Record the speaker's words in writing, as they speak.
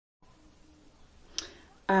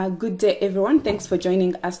Good day, everyone. Thanks for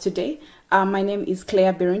joining us today. My name is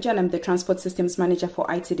Claire Berenger, and I'm the Transport Systems Manager for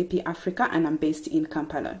ITDP Africa, and I'm based in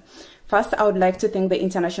Kampala. First, I would like to thank the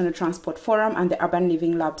International Transport Forum and the Urban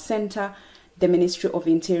Living Lab Center, the Ministry of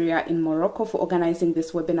Interior in Morocco for organizing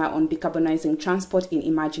this webinar on decarbonizing transport in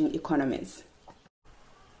emerging economies.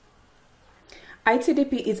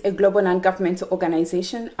 ITDP is a global non-governmental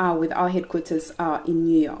organization with our headquarters in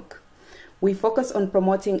New York. We focus on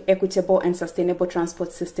promoting equitable and sustainable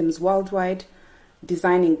transport systems worldwide,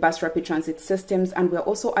 designing bus rapid transit systems, and we're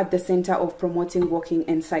also at the center of promoting walking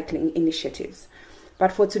and cycling initiatives.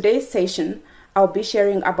 But for today's session, I'll be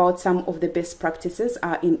sharing about some of the best practices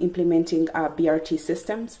in implementing BRT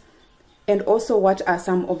systems, and also what are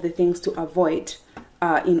some of the things to avoid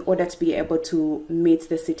in order to be able to meet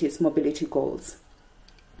the city's mobility goals.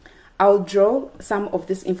 I'll draw some of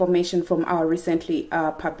this information from our recently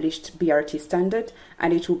published BRT standard,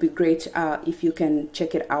 and it will be great if you can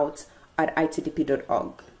check it out at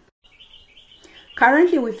itdp.org.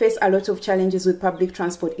 Currently, we face a lot of challenges with public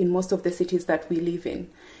transport in most of the cities that we live in.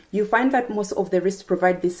 You find that most of the risk to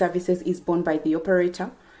provide these services is borne by the operator.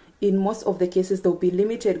 In most of the cases, there will be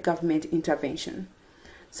limited government intervention.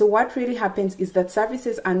 So what really happens is that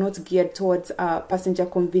services are not geared towards passenger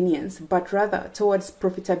convenience, but rather towards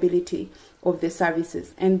profitability of the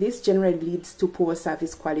services. And this generally leads to poor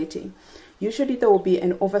service quality. Usually there will be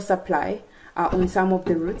an oversupply on some of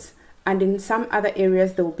the routes, and in some other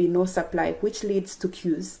areas there will be no supply, which leads to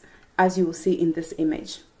queues, as you will see in this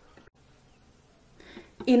image.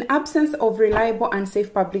 In absence of reliable and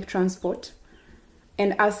safe public transport,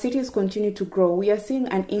 and as cities continue to grow, we are seeing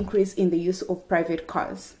an increase in the use of private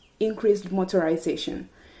cars, increased motorization.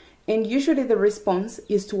 And usually the response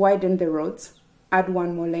is to widen the roads, add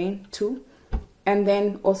one more lane, two, and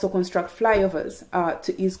then also construct flyovers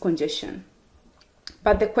to ease congestion.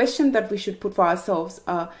 But the question that we should put for ourselves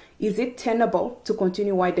is it tenable to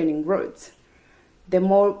continue widening roads? The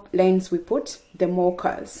more lanes we put, the more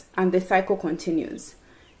cars, and the cycle continues.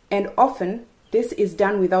 And often, this is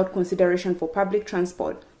done without consideration for public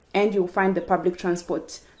transport, and you'll find the public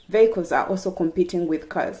transport vehicles are also competing with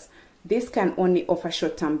cars. This can only offer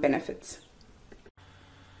short-term benefits.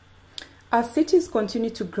 As cities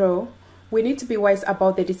continue to grow, we need to be wise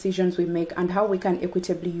about the decisions we make and how we can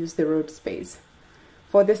equitably use the road space.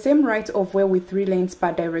 For the same right of way with 3 lanes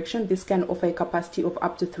per direction, this can offer a capacity of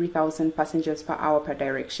up to 3,000 passengers per hour per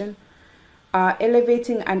direction.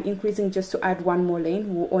 Elevating and increasing just to add one more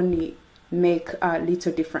lane will only make a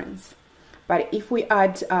little difference. But if we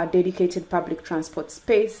add dedicated public transport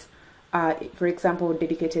space, for example,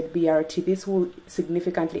 dedicated BRT, this will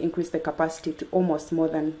significantly increase the capacity to almost more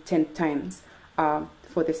than 10 times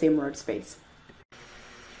for the same road space.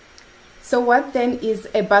 So what then is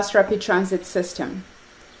a bus rapid transit system?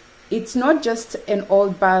 It's not just an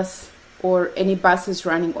old bus or any buses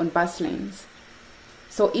running on bus lanes.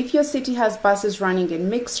 So if your city has buses running in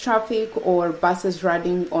mixed traffic or buses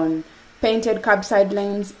running on painted curbside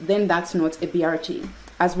lanes, then that's not a BRT,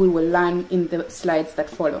 as we will learn in the slides that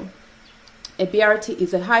follow. A BRT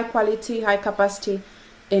is a high quality, high capacity,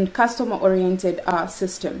 and customer-oriented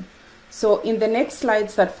system. So in the next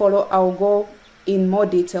slides that follow, I'll go in more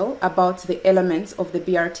detail about the elements of the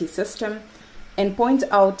BRT system and point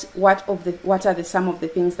out what are some of the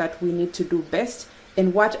things that we need to do best,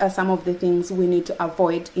 and what are some of the things we need to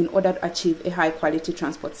avoid in order to achieve a high quality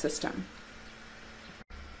transport system.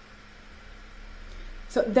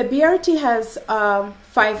 So the BRT has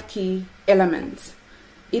 5 key elements.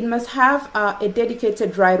 It must have a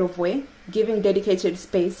dedicated right-of-way, giving dedicated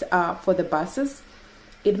space for the buses.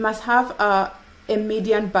 It must have a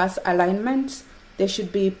median bus alignment. There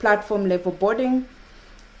should be platform level boarding.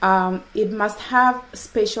 It must have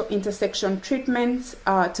special intersection treatments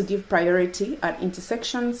to give priority at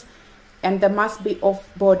intersections, and there must be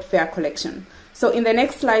off-board fare collection. So in the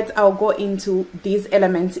next slides, I'll go into these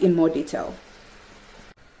elements in more detail.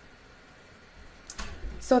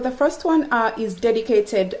 So the first one is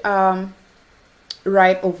dedicated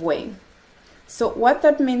right-of-way. So what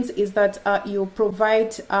that means is that you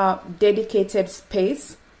provide dedicated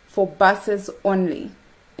space for buses only,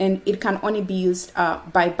 and it can only be used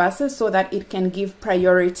by buses so that it can give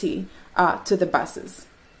priority to the buses.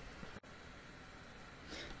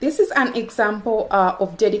 This is an example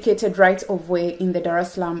of dedicated right-of-way in the Dar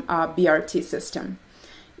es Salaam BRT system.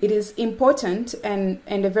 It is important and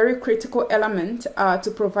a very critical element to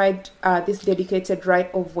provide this dedicated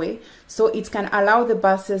right-of-way, so it can allow the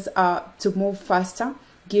buses to move faster,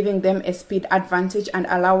 giving them a speed advantage and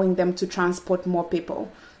allowing them to transport more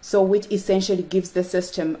people, so which essentially gives the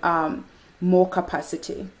system more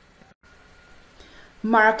capacity.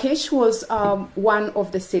 Marrakesh was one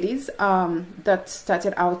of the cities that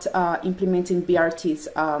started out implementing BRTs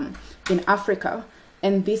in Africa.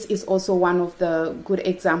 And this is also one of the good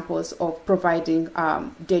examples of providing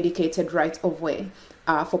dedicated right-of-way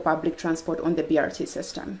for public transport on the BRT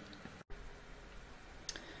system.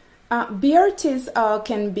 BRTs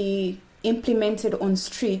can be implemented on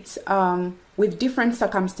streets with different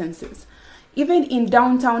circumstances. Even in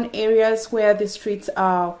downtown areas where the streets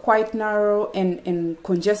are quite narrow and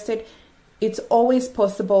congested, it's always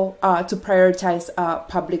possible to prioritize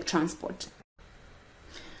public transport.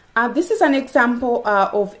 This is an example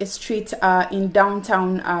of a street in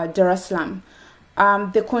downtown Dar es Salaam.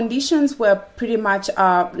 The conditions were pretty much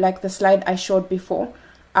like the slide I showed before.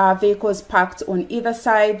 Vehicles parked on either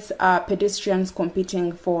sides, pedestrians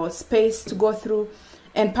competing for space to go through,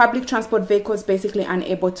 and public transport vehicles basically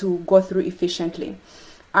unable to go through efficiently.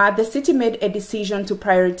 The city made a decision to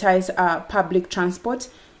prioritize public transport,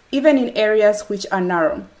 even in areas which are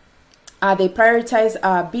narrow. They prioritize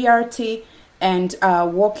BRT and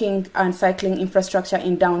walking and cycling infrastructure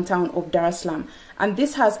in downtown of Dar es Salaam. And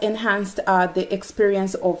this has enhanced the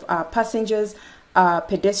experience of passengers,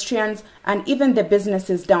 pedestrians, and even the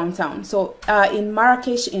businesses downtown. So in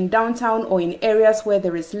Marrakesh, in downtown, or in areas where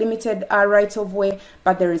there is limited right of way,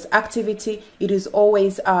 but there is activity, it is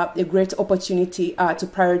always a great opportunity to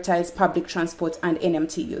prioritize public transport and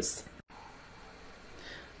NMT use.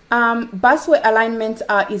 Busway alignment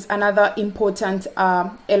is another important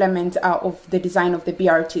element of the design of the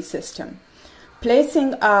BRT system. Placing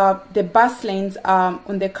the bus lanes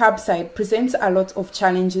on the curbside presents a lot of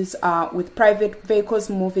challenges with private vehicles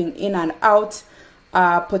moving in and out,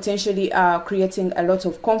 potentially creating a lot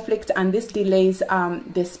of conflict, and this delays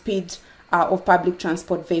the speed of public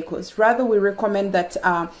transport vehicles. Rather, we recommend that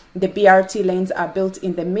the BRT lanes are built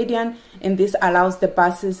in the median, and this allows the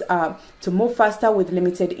buses to move faster with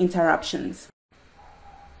limited interruptions.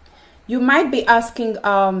 You might be asking,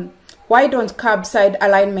 why don't curbside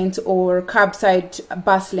alignment or curbside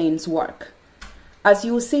bus lanes work? As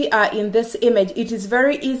you see in this image, it is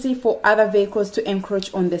very easy for other vehicles to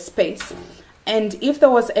encroach on the space. And if there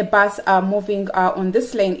was a bus moving on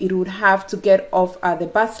this lane, it would have to get off the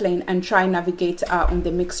bus lane and try navigate on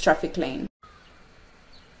the mixed traffic lane.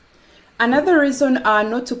 Another reason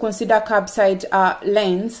not to consider curbside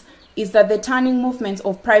lanes is that the turning movements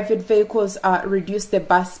of private vehicles reduce the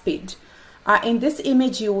bus speed. In this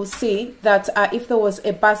image, you will see that if there was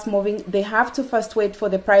a bus moving, they have to first wait for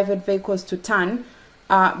the private vehicles to turn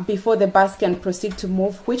before the bus can proceed to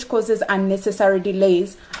move, which causes unnecessary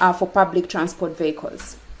delays for public transport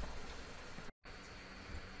vehicles.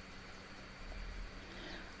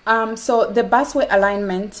 So the busway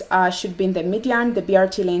alignment should be in the median, the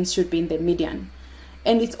BRT lanes should be in the median.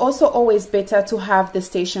 And it's also always better to have the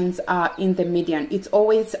stations in the median. It's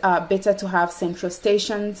always better to have central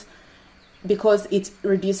stations because it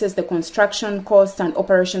reduces the construction costs and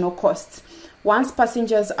operational costs. Once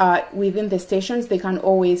passengers are within the stations, they can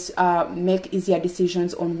always make easier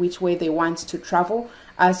decisions on which way they want to travel,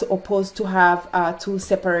 as opposed to have two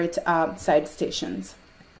separate side stations.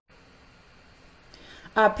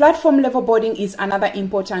 Platform level boarding is another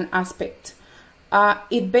important aspect.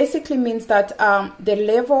 It basically means that the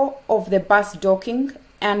level of the bus docking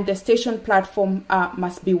and the station platform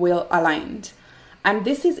must be well aligned. And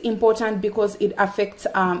this is important because it affects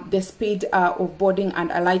the speed of boarding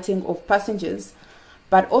and alighting of passengers.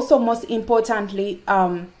 But also, most importantly,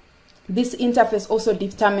 this interface also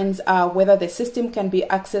determines whether the system can be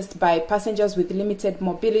accessed by passengers with limited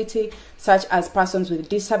mobility, such as persons with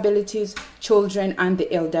disabilities, children, and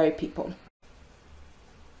the elderly people.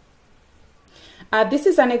 This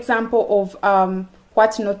is an example of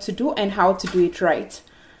what not to do and how to do it right.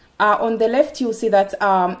 On the left, you'll see that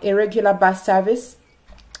a regular bus service,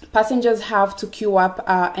 passengers have to queue up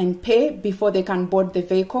and pay before they can board the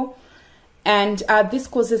vehicle. And this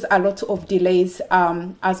causes a lot of delays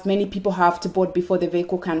as many people have to board before the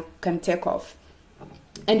vehicle can take off.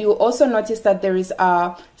 And you also notice that there is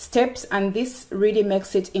steps, and this really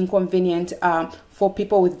makes it inconvenient for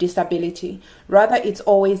people with disability. Rather, it's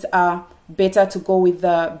always better to go with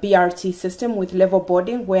the BRT system with level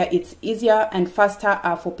boarding, where it's easier and faster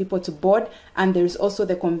for people to board, and there's also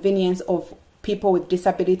the convenience of people with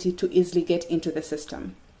disability to easily get into the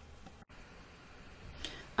system.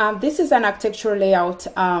 This is an architectural layout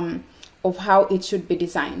of how it should be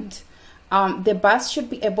designed. The bus should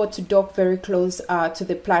be able to dock very close to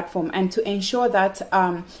the platform, and to ensure that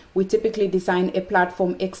we typically design a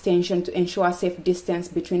platform extension to ensure a safe distance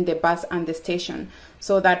between the bus and the station,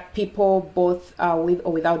 so that people both with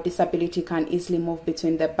or without disability can easily move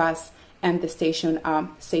between the bus and the station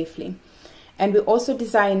safely. And we also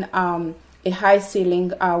design a high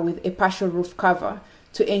ceiling with a partial roof cover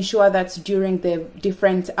to ensure that during the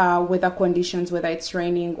different weather conditions, whether it's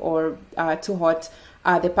raining or too hot,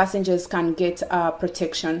 the passengers can get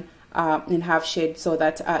protection and have shade so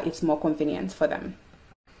that it's more convenient for them.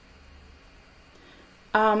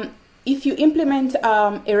 If you implement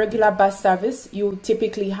a regular bus service, you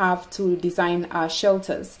typically have to design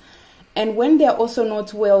shelters. And when they're also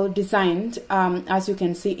not well designed, as you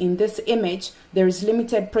can see in this image, there is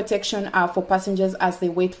limited protection for passengers as they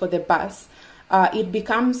wait for the bus. It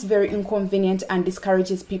becomes very inconvenient and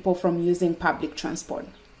discourages people from using public transport.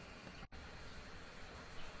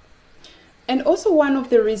 And also one of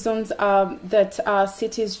the reasons that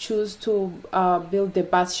cities choose to build the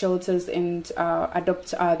bus shelters and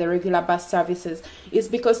adopt the regular bus services is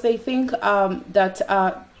because they think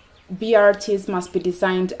that BRTs must be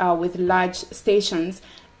designed with large stations,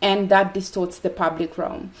 and that distorts the public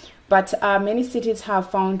realm. But many cities have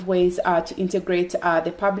found ways to integrate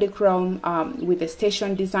the public realm with the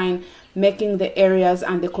station design, making the areas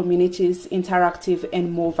and the communities interactive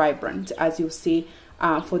and more vibrant, as you see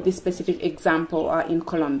for this specific example in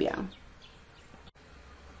Colombia.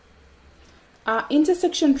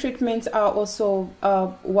 Intersection treatments are also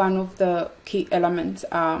one of the key elements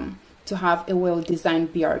to have a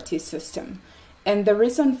well-designed BRT system. And the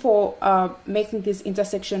reason for making these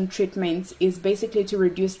intersection treatments is basically to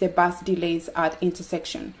reduce the bus delays at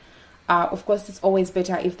intersection. Of course, it's always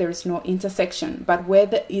better if there is no intersection, but where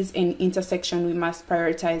there is an intersection, we must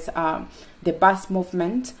prioritize the bus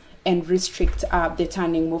movement and restrict the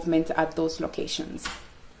turning movement at those locations.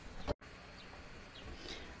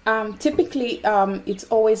 Typically, it's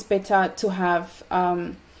always better to have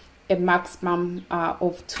a maximum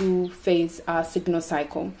of two-phase signal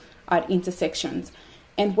cycle at intersections.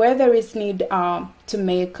 And where there is need to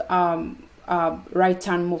make right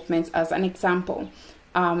turn movements, as an example,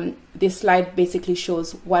 this slide basically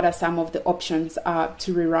shows what are some of the options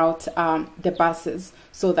to reroute the buses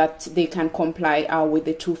so that they can comply with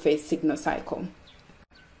the two-phase signal cycle.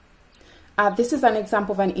 This is an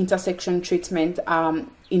example of an intersection treatment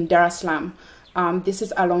in Dar es Salaam. This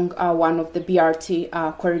is along one of the BRT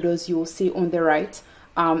corridors. You will see on the right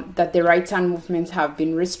that the right turn movements have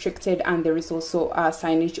been restricted, and there is also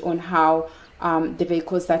signage on how the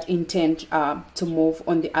vehicles that intend to move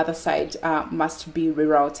on the other side must be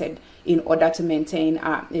rerouted in order to maintain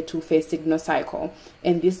a two-phase signal cycle,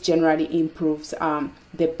 and this generally improves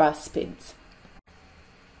the bus speeds.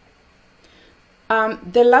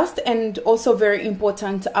 The last and also very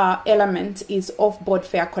important element is off-board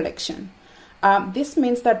fare collection. This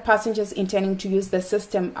means that passengers intending to use the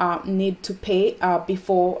system need to pay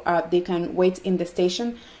before they can wait in the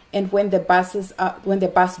station, and when the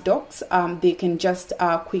bus docks, they can just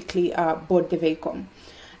quickly board the vehicle.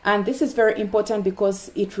 And this is very important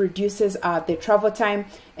because it reduces the travel time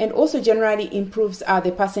and also generally improves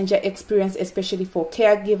the passenger experience, especially for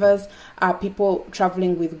caregivers, people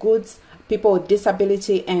traveling with goods, people with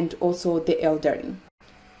disability, and also the elderly.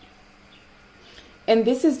 And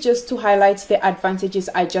this is just to highlight the advantages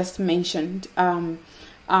I just mentioned. On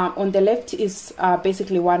the left is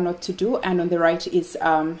basically what not to do, and on the right is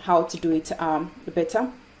how to do it better.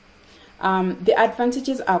 The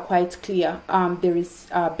advantages are quite clear. There is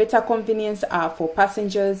better convenience for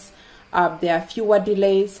passengers. There are fewer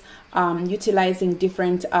delays. Utilizing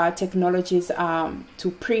different technologies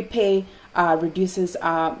to prepay reduces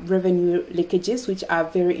revenue leakages, which are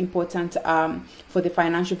very important for the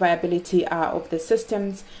financial viability of the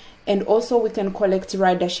systems. And also we can collect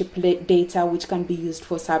ridership data, which can be used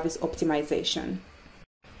for service optimization.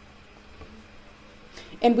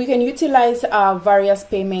 And we can utilize various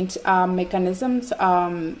payment mechanisms.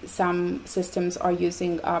 Some systems are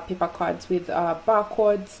using paper cards with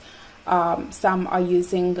barcodes. Some are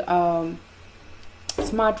using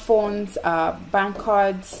smartphones, bank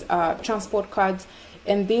cards, transport cards,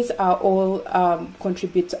 and these are all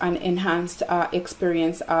contribute to an enhanced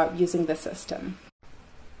experience using the system.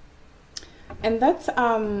 And that's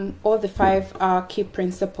all the 5 key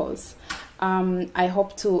principles. I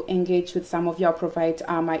hope to engage with some of you. I'll provide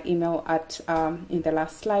my email at in the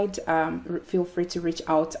last slide. Feel free to reach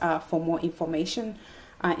out for more information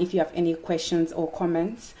if you have any questions or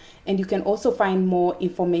comments. And you can also find more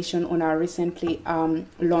information on our recently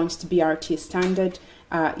launched BRT standard.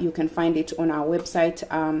 You can find it on our website,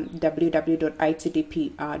 www.itdp.org.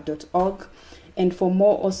 And for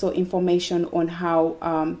more also information on how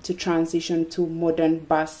to transition to modern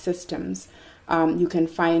bus systems, you can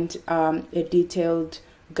find a detailed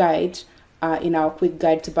guide in our quick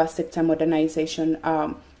guide to bus sector modernization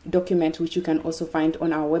document, which you can also find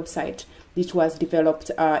on our website. which was developed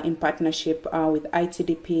in partnership with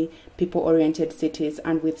ITDP, People-Oriented Cities,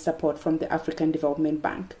 and with support from the African Development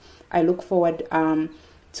Bank. I look forward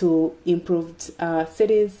to improved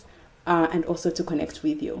cities and also to connect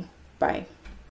with you. Bye.